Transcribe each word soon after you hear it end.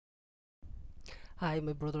Hi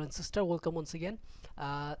my brother and sister, welcome once again.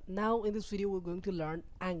 Now in this video we're going to learn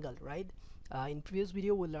angle, right? In previous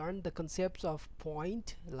video we learned the concepts of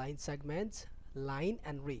point, line segments, line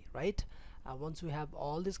and ray, right? Once we have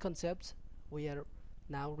all these concepts, we are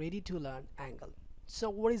now ready to learn angle.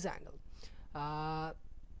 So what is angle?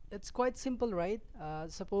 It's quite simple, right?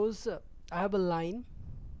 Suppose I have a line.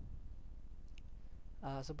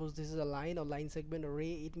 Suppose this is a line or line segment or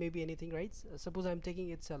ray, it may be anything, right? Suppose I'm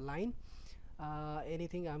taking it's a line.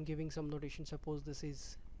 Anything, I'm giving some notation. Suppose this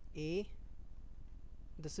is A,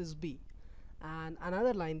 this is B, and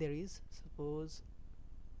another line there is, suppose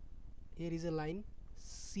here is a line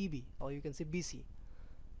CB, or you can say BC.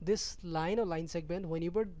 This line or line segment,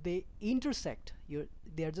 whenever they intersect,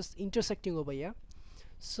 they are just intersecting over here,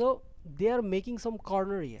 so they are making some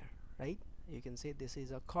corner here, right? You can say this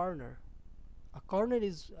is a corner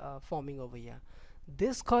is forming over here.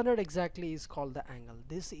 This corner exactly is called the angle.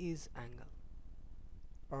 This is angle,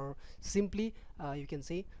 or simply you can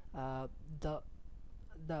say the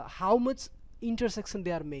how much intersection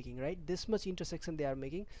they are making, right? This much intersection they are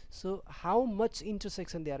making. So how much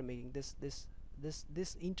intersection they are making,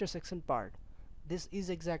 this intersection part, this is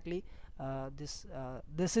exactly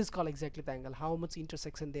this is called exactly the angle. How much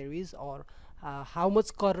intersection there is, or how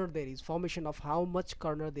much corner there is, formation of how much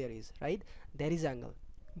corner there is, right? That is angle.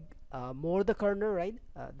 More the corner, right?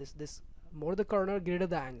 This more the corner, greater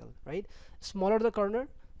the angle, right? Smaller the corner,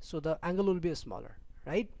 so the angle will be smaller,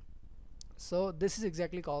 right? So this is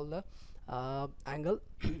exactly called the angle.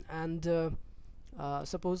 And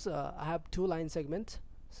suppose I have two line segments.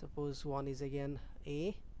 Suppose one is again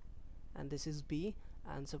A and this is B,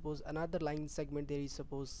 and suppose another line segment there is,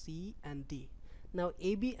 suppose C and D. Now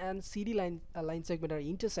AB and CD line segment are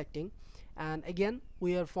intersecting, and again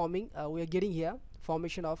we are forming we are getting here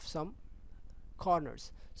formation of some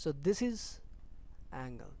corners. So this is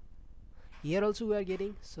angle. Here also we are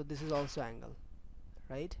getting, so this is also angle,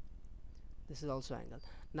 right? This is also angle.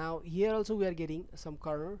 Now here also we are getting some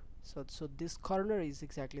corner, so this corner is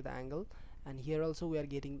exactly the angle, and here also we are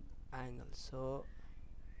getting angle. So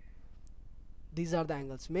these are the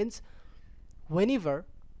angles. Means whenever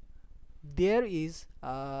there is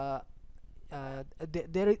there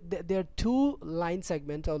are two line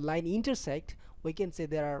segments or line intersect, we can say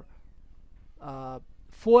there are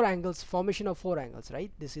four angles, formation of four angles,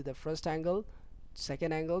 right? This is the first angle,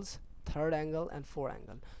 second angles, third angle, and fourth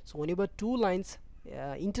angle. So whenever two lines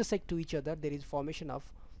intersect to each other, there is formation of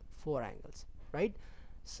four angles, right?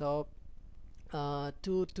 So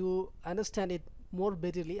to understand it more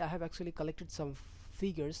betterly, I have actually collected some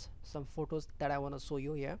figures, some photos that I want to show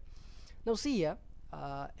you here. Now see here,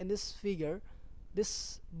 in this figure,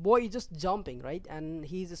 this boy is just jumping, right? And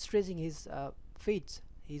he's stretching his feet,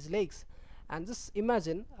 his legs, and just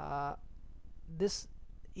imagine this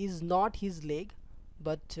is not his leg,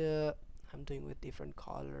 but I'm doing with different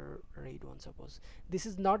color, red one. Suppose this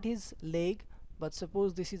is not his leg, but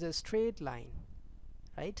suppose this is a straight line,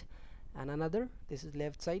 right? And another, this is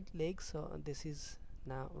left side leg, so this is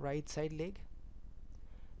now right side leg.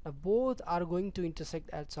 Now both are going to intersect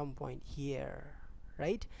at some point here,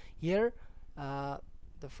 right? Here the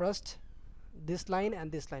first, this line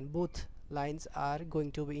and this line, both lines are going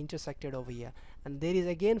to be intersected over here, and there is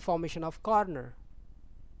again formation of corner,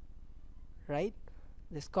 right?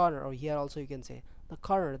 This corner, or here also you can say the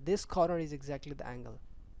corner, this corner is exactly the angle,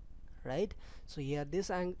 right? So here this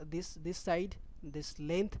side, this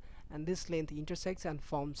length and this length intersects and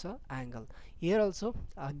forms a angle. Here also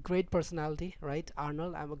a great personality, right?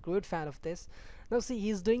 Arnold, I'm a great fan of this. Now see,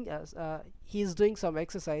 he's doing some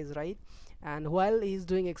exercise, right? And while he's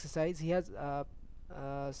doing exercise, he has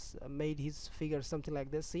made his figure something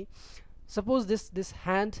like this. See, suppose this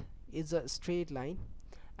hand is a straight line,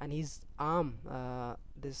 and his arm,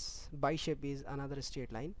 this bicep, is another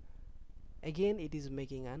straight line. Again it is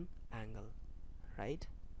making an angle, right?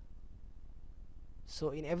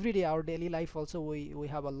 So in everyday, our daily life also, we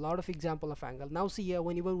have a lot of example of angle. Now see here,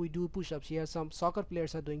 whenever we do push-ups, here some soccer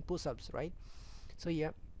players are doing push-ups, right? So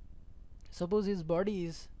here, suppose his body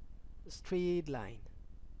is straight line,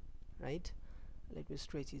 right? Let me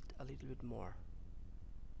stretch it a little bit more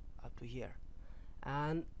up to here,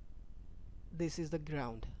 and this is the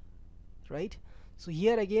ground, right? So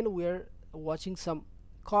here again we are watching some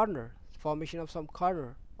corner, formation of some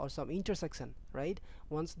corner or some intersection, right?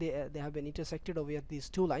 Once they have been intersected over here, these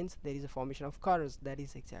two lines, there is a formation of corners. That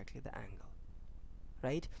is exactly the angle,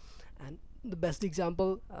 right? And the best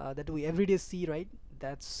example that we everyday see, right,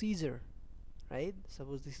 that's scissor, right?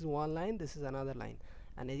 Suppose this is one line, this is another line,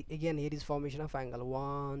 and again here is formation of angle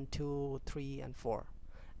 1, 2, 3, and 4.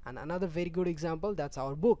 And another very good example, that's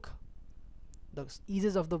our book, the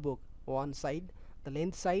edges of the book. One side the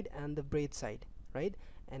length side and the breadth side, right?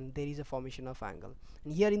 And there is a formation of angle.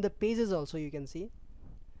 And here in the pages also you can see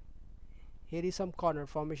here is some corner,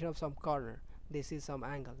 formation of some corner. This is some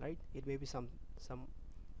angle, right? It may be some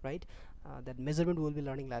right. That measurement we will be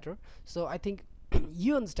learning later. So I think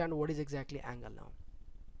you understand what is exactly angle now.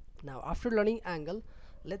 Now after learning angle,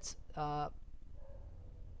 let's learn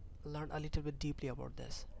a little bit deeply about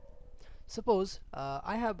this. Suppose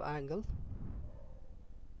I have angle,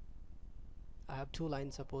 I have two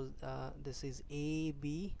lines. Suppose this is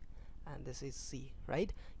AB and this is C,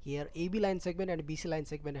 right? Here AB line segment and BC line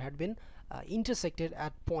segment had been intersected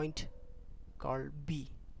at point called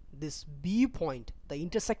B. This B point, the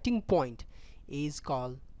intersecting point, is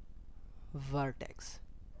called vertex.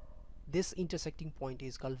 This intersecting point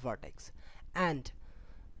is called vertex, and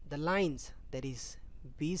the lines, that is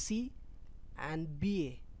BC and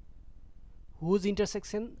BA, whose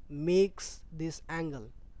intersection makes this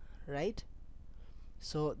angle, right?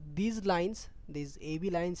 So these lines, these AB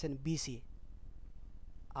lines and BC,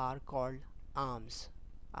 are called arms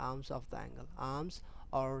of the angle, arms,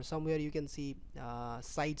 or somewhere you can see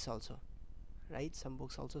sides also, right? Some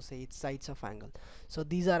books also say it's sides of angle. So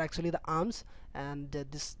these are actually the arms, and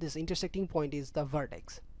this intersecting point is the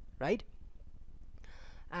vertex, right?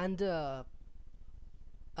 And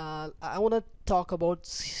I want to talk about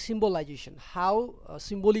symbolization, how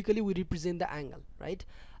symbolically we represent the angle, right?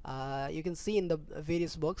 You can see in the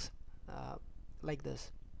various books like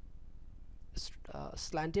this,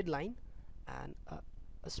 slanted line and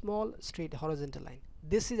a small straight horizontal line.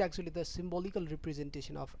 This is actually the symbolical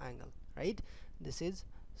representation of angle, right? This is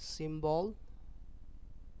symbolic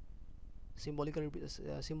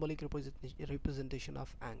representation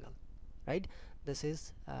of angle, right? This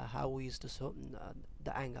is how we used to show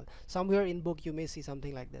the angle. Somewhere in book you may see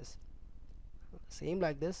something like this, same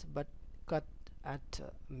like this, but cut at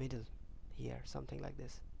middle here, something like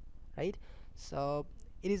this, right? So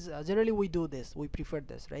it is generally we do this, we prefer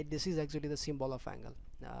this, right? This is actually the symbol of angle.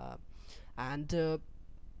 And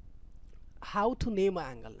how to name an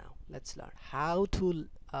angle now. Let's learn how to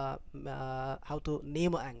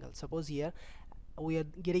name an angle. Suppose here we are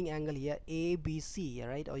getting angle here ABC,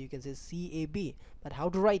 right? Or you can say CAB, but how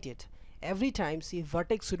to write it? Every time, see,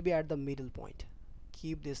 vertex should be at the middle point.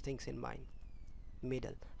 Keep these things in mind,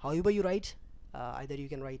 middle. However you write, either you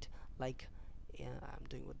can write like I'm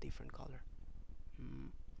doing with different color.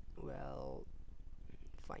 Well,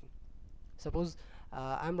 fine. Suppose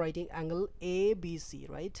I'm writing angle ABC,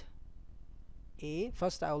 right? A,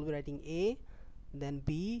 first I will be writing A, then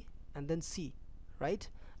B, and then C, right?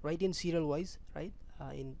 Write in serial wise, right?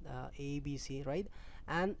 In A, B, C, right?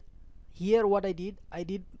 And here what I did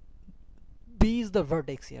B is the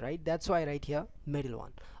vertex here, right? That's why I write here middle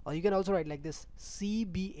one. Or you can also write like this,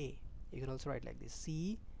 CBA. You can also write like this,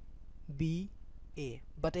 CBA.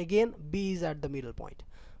 But again, B is at the middle point.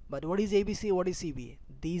 But what is ABC? What is CBA?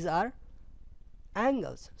 These are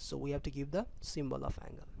angles, so we have to give the symbol of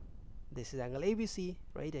angle. This is angle ABC,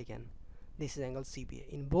 right? Again, this is angle CBA.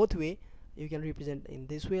 In both way, you can represent in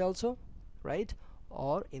this way also, right?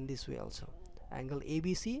 Or in this way also. Angle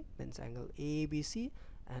ABC means angle ABC,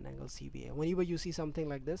 and angle CBA. Whenever you see something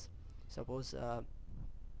like this, suppose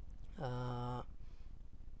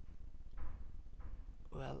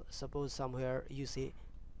well, suppose somewhere you say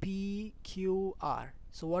PQR.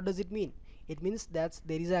 So what does it mean? It means that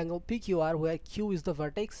there is an angle PQR where Q is the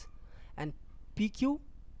vertex, and PQ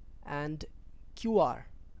and QR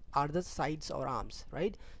are the sides or arms,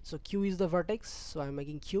 right? So Q is the vertex, so I'm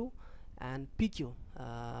making Q, and PQ,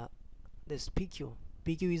 this PQ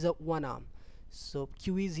is a one arm, so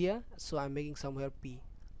Q is here, so I'm making somewhere P,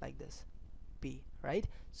 like this, P, right?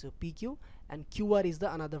 So PQ, and QR is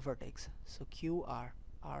the another vertex, so QR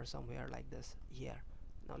are somewhere like this here.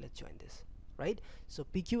 Now let's join this, right? So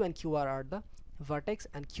PQ and QR are the vertex,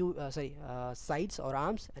 and sides or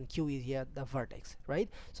arms, and Q is here the vertex, right?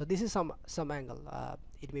 So this is some angle.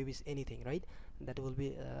 It may be anything, right? That will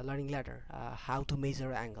be learning later, how to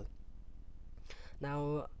measure angle.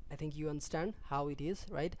 Now I think you understand how it is,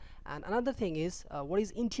 right? And another thing is what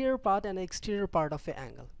is interior part and exterior part of an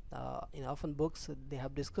angle. In often books they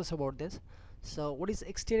have discussed about this. So what is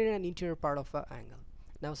exterior and interior part of an angle?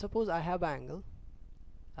 Now suppose I have an angle,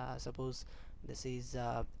 suppose this is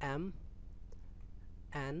M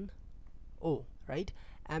and O, right?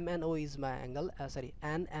 M and O is my angle,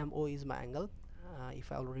 N M O is my angle.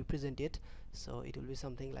 If I will represent it, so it will be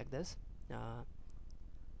something like this,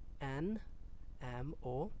 N M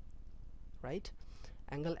O, right?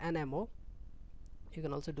 Angle N M O. You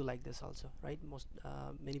can also do like this also, right?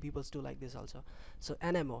 Many people do like this also. So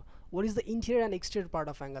NMO. What is the interior and exterior part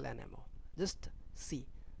of angle NMO? Just see.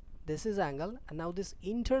 this is angle, and now this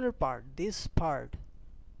internal part, this part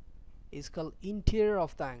is called interior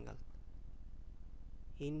of the angle.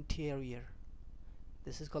 Interior,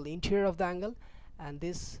 this is called interior of the angle, and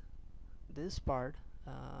this part,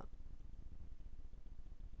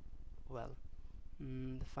 well,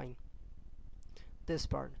 fine, this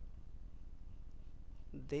part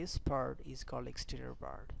is called exterior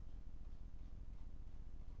part.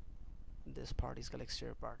 This part is called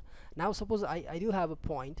exterior part. Now suppose I do have a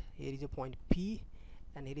point. Here is a point P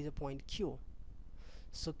and here is a point Q.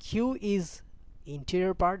 So Q is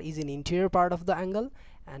interior part, is in interior part of the angle,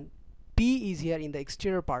 and P is here in the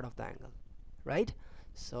exterior part of the angle, right?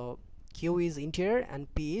 So Q is interior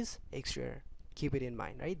and P is exterior. Keep it in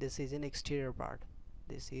mind, right? This is in exterior part.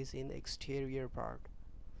 This is in exterior part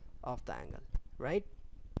of the angle, right?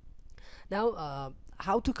 Now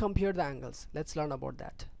how to compare the angles? Let's learn about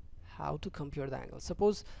that. How to compare the angles.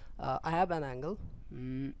 Suppose I have an angle.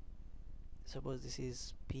 Suppose this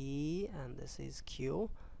is P and this is Q,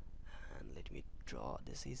 and let me draw,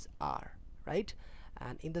 this is R, right?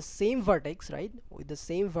 And in the same vertex, right, with the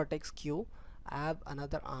same vertex Q, I have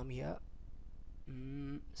another arm here,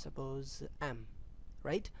 suppose M,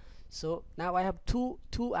 right? So now I have two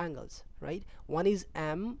angles, right? One is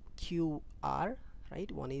MQR,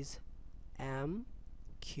 right? One is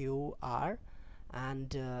MQR,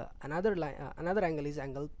 and another angle is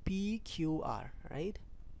angle PQR, right?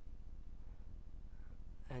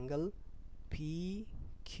 Angle PQR.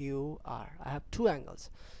 I have two angles.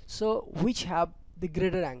 So which have the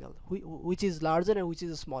greater angle, which is larger and which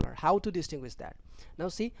is smaller? How to distinguish that? Now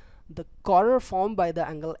see, the corner formed by the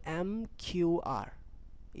angle MQR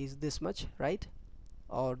is this much, right?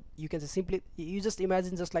 Or you can say simply, you just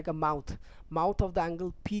imagine just like a mouth of the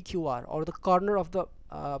angle PQR, or the corner of the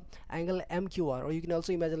angle MQR, or you can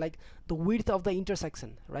also imagine like the width of the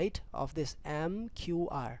intersection, right, of this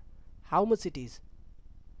MQR. How much it is?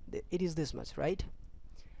 It is this much, right?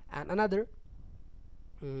 And another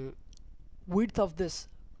width of this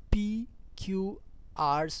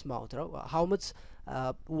PQR's mouth, how much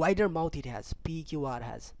wider mouth it has. PQR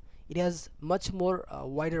has, it has much more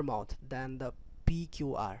wider mouth than the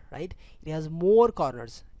PQR, right? It has more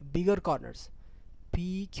corners, bigger corners.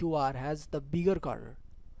 PQR has the bigger corner.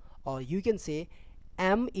 Or you can say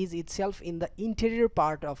M is itself in the interior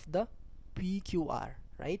part of the PQR,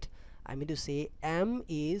 right? I mean to say M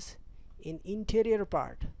is in interior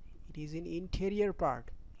part. It is in interior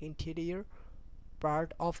part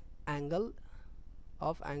of angle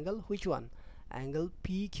which one? Angle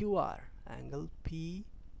PQR,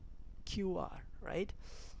 right?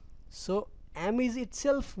 So M is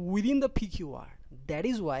itself within the PQR. That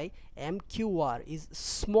is why MQR is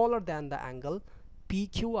smaller than the angle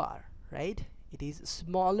PQR, right? It is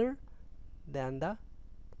smaller than the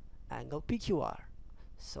angle PQR.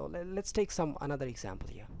 So let's take another example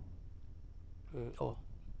here.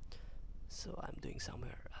 So I'm doing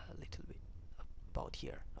somewhere a little bit about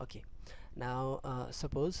here. Okay, now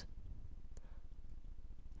suppose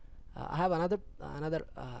I have another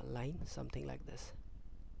line, something like this,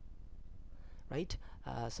 right?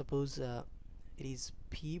 Suppose it is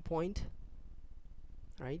P point,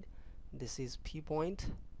 right? This is P point,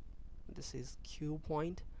 this is Q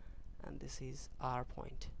point, and this is R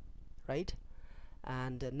point, right?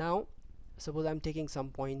 And now suppose I'm taking some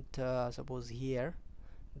point, suppose here,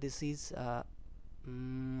 this is I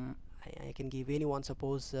can give anyone,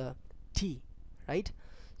 suppose T, right?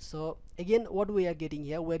 So again, what we are getting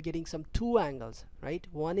here, we are getting some two angles, right?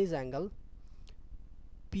 One is angle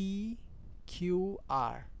PQR,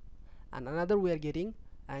 and another we are getting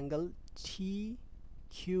angle TQR,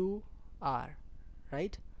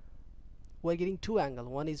 right? We're getting two angles,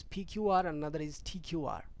 one is PQR and another is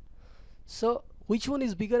TQR. So which one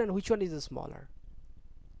is bigger and which one is smaller?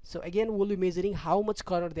 So again, we'll be measuring how much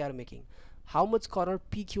corner they are making, how much corner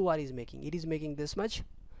PQR is making. It is making this much,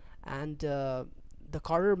 and the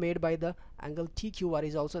corner made by the angle TQR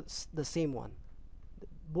is also the same one.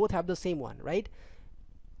 Both have the same one, right?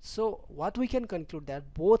 So what we can conclude,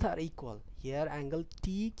 that both are equal. Here angle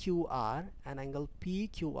TQR and angle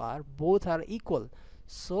PQR both are equal.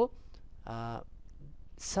 So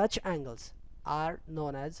such angles are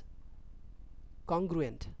known as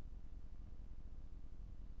congruent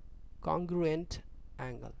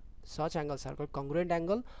angle. Such angles are called congruent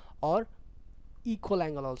angle, or equal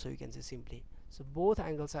angle also you can say simply. So both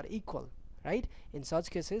angles are equal, right? In such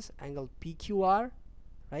cases, angle PQR,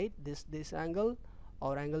 right, this angle,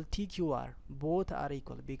 or angle TQR, both are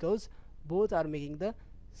equal because both are making the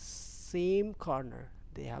same corner.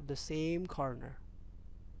 They have the same corner,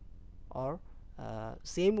 or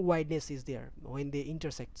same wideness is there when they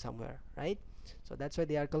intersect somewhere, right? So that's why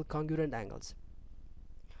they are called congruent angles.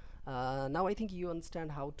 Now I think you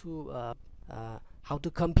understand how to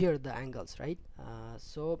compare the angles, right?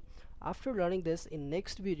 So after learning this, in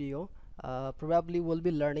next video probably we'll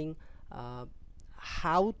be learning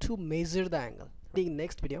how to measure the angle. In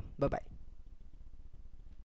next video, bye bye.